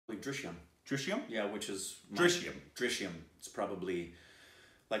Drishyam. Drishyam? Yeah, which is... Drishyam. Drishyam. It's probably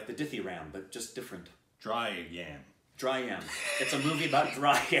like the dithyram, but just different. Dry yam. Dry yam. It's a movie about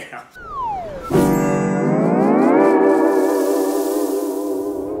dry yam.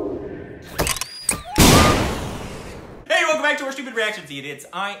 Hey, welcome back to our Stupid Reactions, idiots.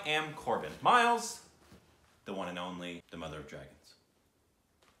 I am Corbin Miles, the one and only, the mother of dragons.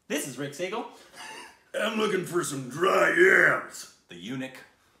 This is Rick Siegel. I'm looking for some dry yams. The eunuch.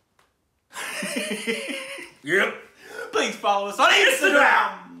 Yep. Please follow us on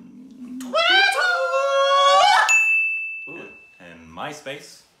Instagram, Twitter, and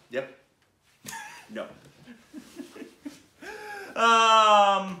MySpace. Yep. No.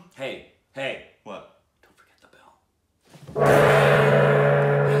 Hey. What? Don't forget the bell.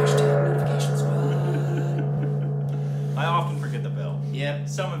 Hashtag notification squad. I often forget the bell. Yep.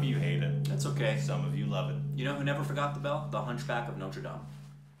 Some of you hate it. That's okay. Some of you love it. You know who never forgot the bell? The Hunchback of Notre Dame.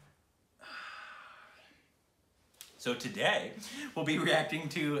 So today, we'll be reacting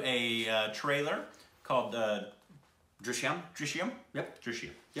to a trailer called Drishyam? Drishyam? Yep.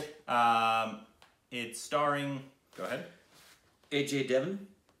 Drishyam. Yep. It's starring, go ahead. Ajay, Devgn,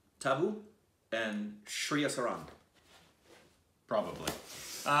 Tabu, and Shreya Saran. Probably.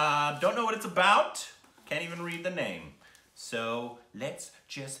 Don't know what it's about. Can't even read the name. So let's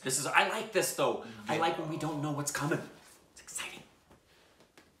just... I like this though. I like when we don't know what's coming. It's exciting.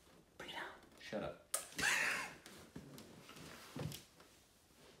 Bring it out. Shut up.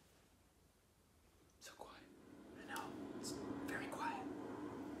 So quiet. I know. It's very quiet.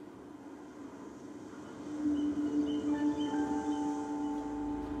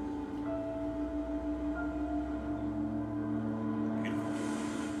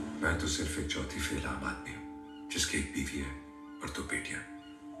 मैं तो सिर्फ एक चौथी fail आम आदमी हूँ जिसकी एक बीवी है और दो बेटियां।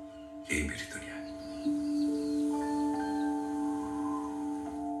 यही मेरी दुनिया है।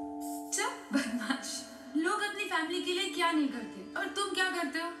 चुप बदमाश। लोग अपनी फैमिली के लिए क्या नहीं करते और तुम क्या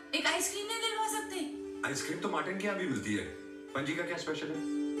करते हो? एक आइसक्रीम नहीं दिलवा सकते? आइसक्रीम तो मार्टिन के यहाँ भी मिलती है। पंजी का क्या स्पेशल है?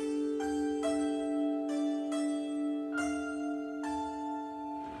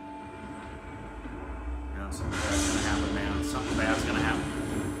 Something bad's gonna happen, man. Something bad's gonna happen.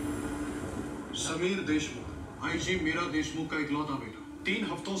 Sameer Deshmukh, IG मेरा देशमुख का इकलौता बेटा 3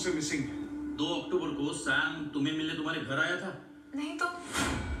 हफ्तों से मिसिंग है। 2 अक्टूबर को सैम तुम्हें मिलने तुम्हारे घर आया था? नहीं तो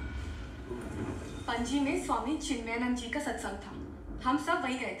पणजी में स्वामी चिन्मयानंद जी का सत्संग था। हम सब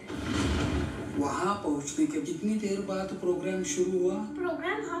वही गए थे। वहाँ पहुँचने के कितनी देर बाद प्रोग्राम शुरू हुआ?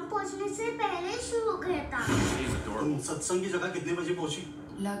 प्रोग्राम हम पहुँचने से पहले शुरू हो गया था। तुम सत्संग की जगह कितने बजे पहुँची?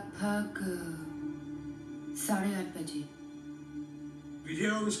 लगभग 8:30 बजे। विजय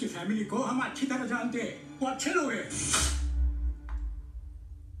और उसकी फैमिली को हम अच्छी तरह जानते हैं। वो अच्छे लोग हैं।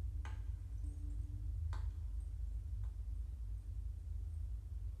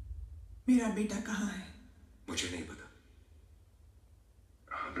 मेरा बेटा कहाँ है? मुझे नहीं पता।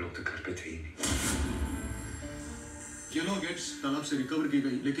 हम लोग तो घर पे थे ही नहीं। येलो गेट्स तालाब से रिकवर की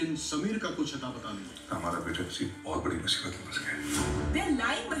गई, लेकिन समीर का कुछ अता पता नहीं। हमारा बेटा किसी बहुत बड़ी मुसीबत में फंस गया। They're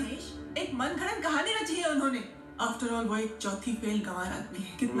lying, Mahesh. एक मनगढ़ंत कहानी रची है उन्होंने। After all, वो एक चौथी फेल गंवार आदमी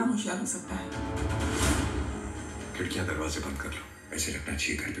है। कितना होशियार हो सकता है? खिड़कियां दरवाजे बंद कर लो। ऐसे लगना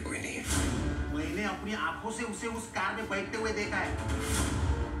चाहिए घर पे कोई नहीं है। मैंने अपनी आंखों से उसे उस कार में बैठते हुए देखा है।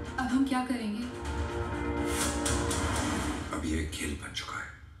 अब हम क्या करेंगे? अब ये एक खेल बन चुका है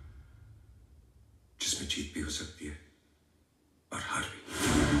जिसमें जीत भी हो सकती है और हार भी।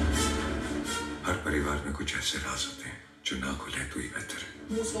 हर परिवार में कुछ ऐसे राज होते हैं जो ना खुले तो ही बेहतर है।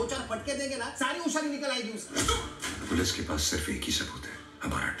 वो सोच और पटके देंगे ना, सारी उछाली निकल आएगी उसकी। पुलिस के पास सिर्फ एक ही सबूत है,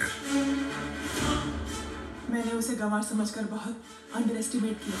 हमारा डर। मैंने उसे गंवार समझकर बहुत अंडर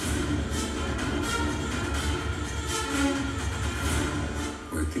एस्टिमेट किया।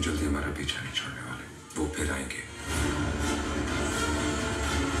 वो इतनी जल्दी हमारा पीछा नहीं छोड़ने वाले। वो फिर आएंगे।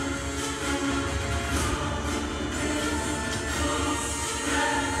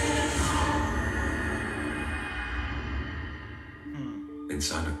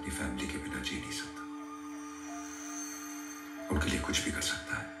 इंसान अपनी फैमिली के बिना जी नहीं सकता। उनके लिए कुछ भी कर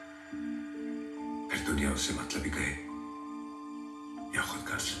सकता है, फिर दुनिया उससे मतलब ही कहे या खुद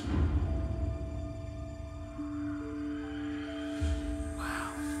कर से। Wow.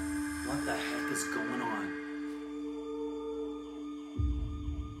 What the heck is going on?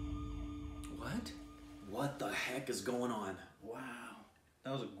 What the heck is going on? Wow.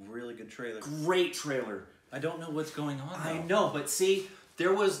 That was a really good trailer. Great trailer. I don't know what's going on, though. I know, but see,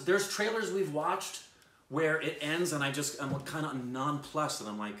 there's trailers we've watched where it ends and I'm kind of nonplussed and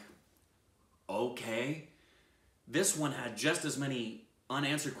I'm like, okay. This one had just as many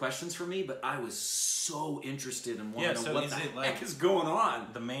unanswered questions for me, but I was so interested in wanting to know what the heck is going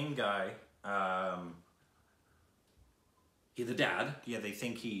on. The main guy, The dad. yeah, they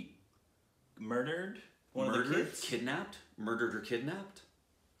think he murdered one of the kids? Murdered or kidnapped?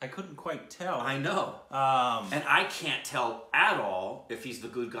 I couldn't quite tell. I know. And I can't tell at all if he's the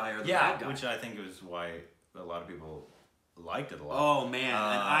good guy or the bad guy. Which I think is why a lot of people liked it a lot. Oh man, and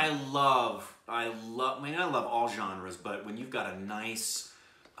I love all genres, but when you've got a nice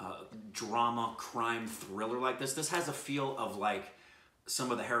drama, crime, thriller like this has a feel of like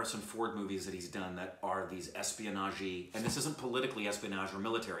some of the Harrison Ford movies that he's done that are these espionage-y, and this isn't politically espionage or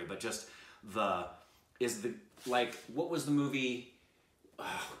military, but just what was the movie,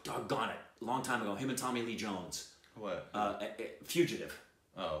 oh, doggone it, a long time ago, him and Tommy Lee Jones. What? Fugitive.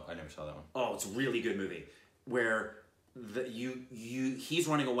 Oh, I never saw that one. Oh, it's a really good movie, where he's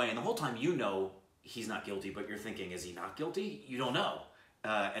running away, and the whole time you know he's not guilty, but you're thinking, is he not guilty? You don't know,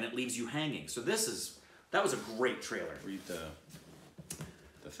 and it leaves you hanging. So that was a great trailer. Read the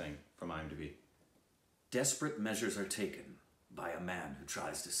thing from IMDb. Desperate measures are taken by a man who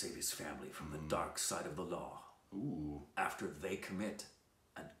tries to save his family from the dark side of the law. Ooh. After they commit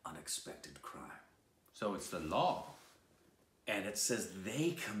an unexpected crime. So it's the law. And it says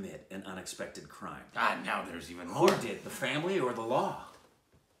they commit an unexpected crime. Ah, now there's even more. Who did, the family or the law?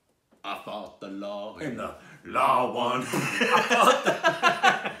 I thought the law. In the law one.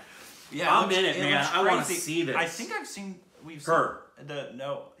 Yeah, I'm in it, man. I want to see this. I think we've her.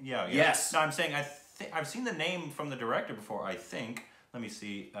 Yes. No, I'm saying I've seen the name from the director before. I think. Let me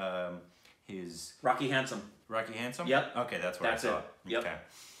see. His Rocky Handsome. Rocky Handsome. Yep. Okay, that's where I saw it. Yep. Okay.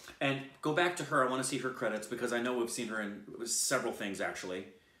 And go back to her. I want to see her credits because I know we've seen her in several things actually.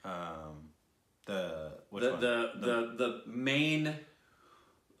 The main.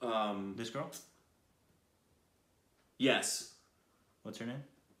 This girl. Yes. What's her name?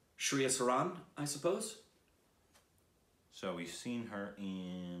 Shreya Saran, I suppose. So we've seen her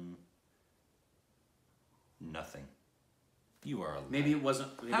in nothing. You are a maybe it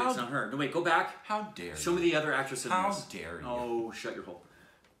wasn't. Maybe it's not her. No, wait. Go back. How dare you? Show me the other actress in this. How dare you? Oh, shut your hole.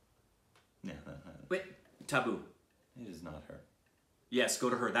 Yeah. Wait. Taboo. It is not her. Yes, go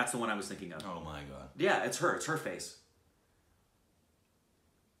to her. That's the one I was thinking of. Oh my god. Yeah, it's her. It's her face.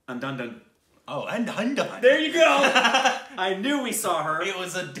 Undundun. Oh, and Undundun. There you go. I knew we saw her. It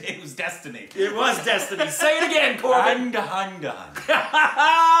was destiny. It was destiny. Say it again, Corbin. Undundun.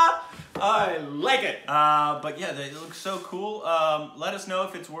 I like it. But yeah, it looks so cool. Let us know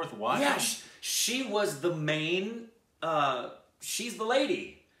if it's worth watching. Yeah, she was the main. She's the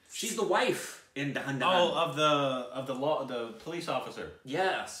lady. She's the wife in Dun. Oh, the police officer.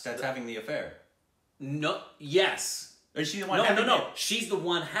 Yes. That's having the affair. No. Yes. Is she the one? No. She's the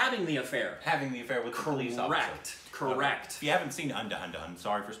one having the affair. Having the affair with the police officer. Correct. If you haven't seen Undundun,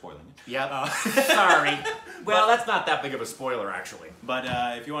 sorry for spoiling it. Yep. Sorry. Well, that's not that big of a spoiler, actually. But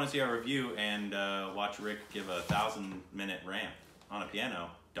if you want to see our review and watch Rick give a 1,000-minute rant on a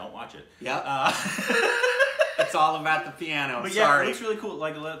piano, don't watch it. Yep. It's all about the piano. But yeah, sorry. it looks really cool.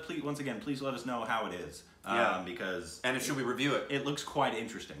 Like, please let us know how it is. Because should we review it? It looks quite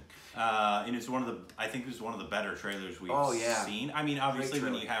interesting. And it's I think it's one of the better trailers we've seen. I mean, obviously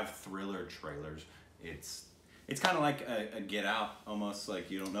when you have thriller trailers, it's kind of like a Get Out, almost like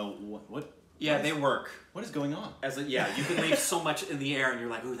you don't know what. Yeah, they work. What is going on? You can leave so much in the air, and you're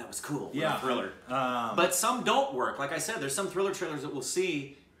like, "Ooh, that was cool." Yeah, thriller. But some don't work. Like I said, there's some thriller trailers that we'll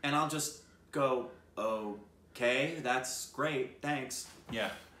see, and I'll just go, "Okay, that's great, thanks." Yeah.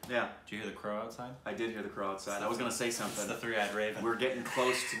 Yeah. Did you hear the crow outside? I did hear the crow outside. I was gonna say something. It's the three-eyed raven. We're getting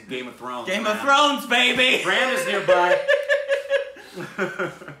close to Game of Thrones. Game of Thrones, baby. Bram is nearby.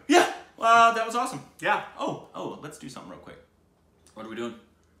 Yeah. Well, that was awesome. Yeah. Oh, let's do something real quick. What are we doing?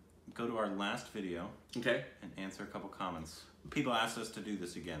 Go to our last video. Okay. And answer a couple comments. People asked us to do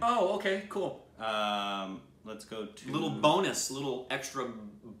this again. Oh, okay, cool. Let's go to little extra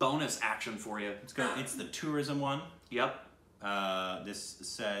bonus action for you. Let's go. It's the tourism one. Yep. This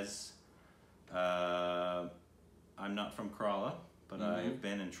says, I'm not from Kerala, but I've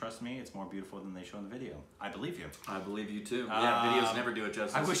been, and trust me, it's more beautiful than they show in the video. I believe you. I believe you too. Yeah, videos never do it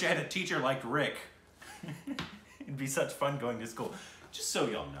justice. I wish I had a teacher like Rick. It'd be such fun going to school. Just so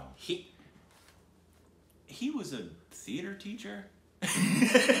y'all know. He was a theater teacher.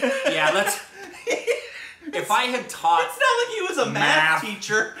 Yeah, if I had taught... It's not like he was a math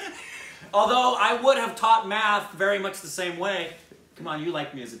teacher. Although I would have taught math very much the same way. Come on, you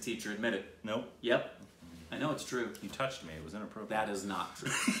like me as a teacher, admit it. Nope. Yep. I know it's true. You touched me, it was inappropriate. That is not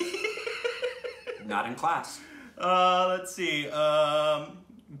true. Not in class. Let's see.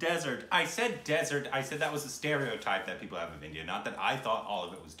 Desert. I said desert. I said that was a stereotype that people have of India, not that I thought all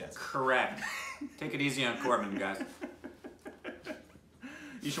of it was desert. Correct. Take it easy on Corbin, guys.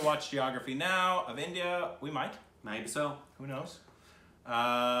 You should watch Geography Now of India. We might. Maybe so. Who knows?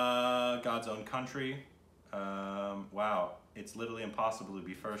 God's Own Country. Wow. It's literally impossible to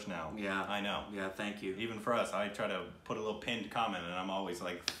be first now. Yeah. I know. Yeah, thank you. Even for us, I try to put a little pinned comment and I'm always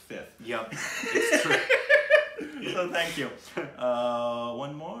like 5th. Yep. It's true. So thank you.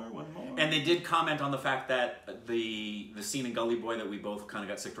 One more. And they did comment on the fact that the scene in Gully Boy that we both kind of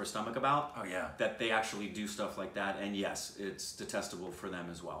got sick to our stomach about. Oh yeah. That they actually do stuff like that, and yes, it's detestable for them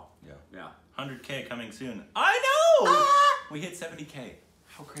as well. Yeah. Yeah. 100K coming soon. I know. Ah! We hit 70K.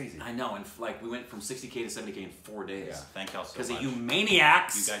 How crazy. I know, and like we went from 60K to 70K in 4 days. Yeah. Thank y'all so much. Because of you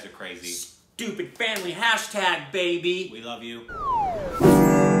maniacs. You guys are crazy. Stupid family hashtag, baby. We love you.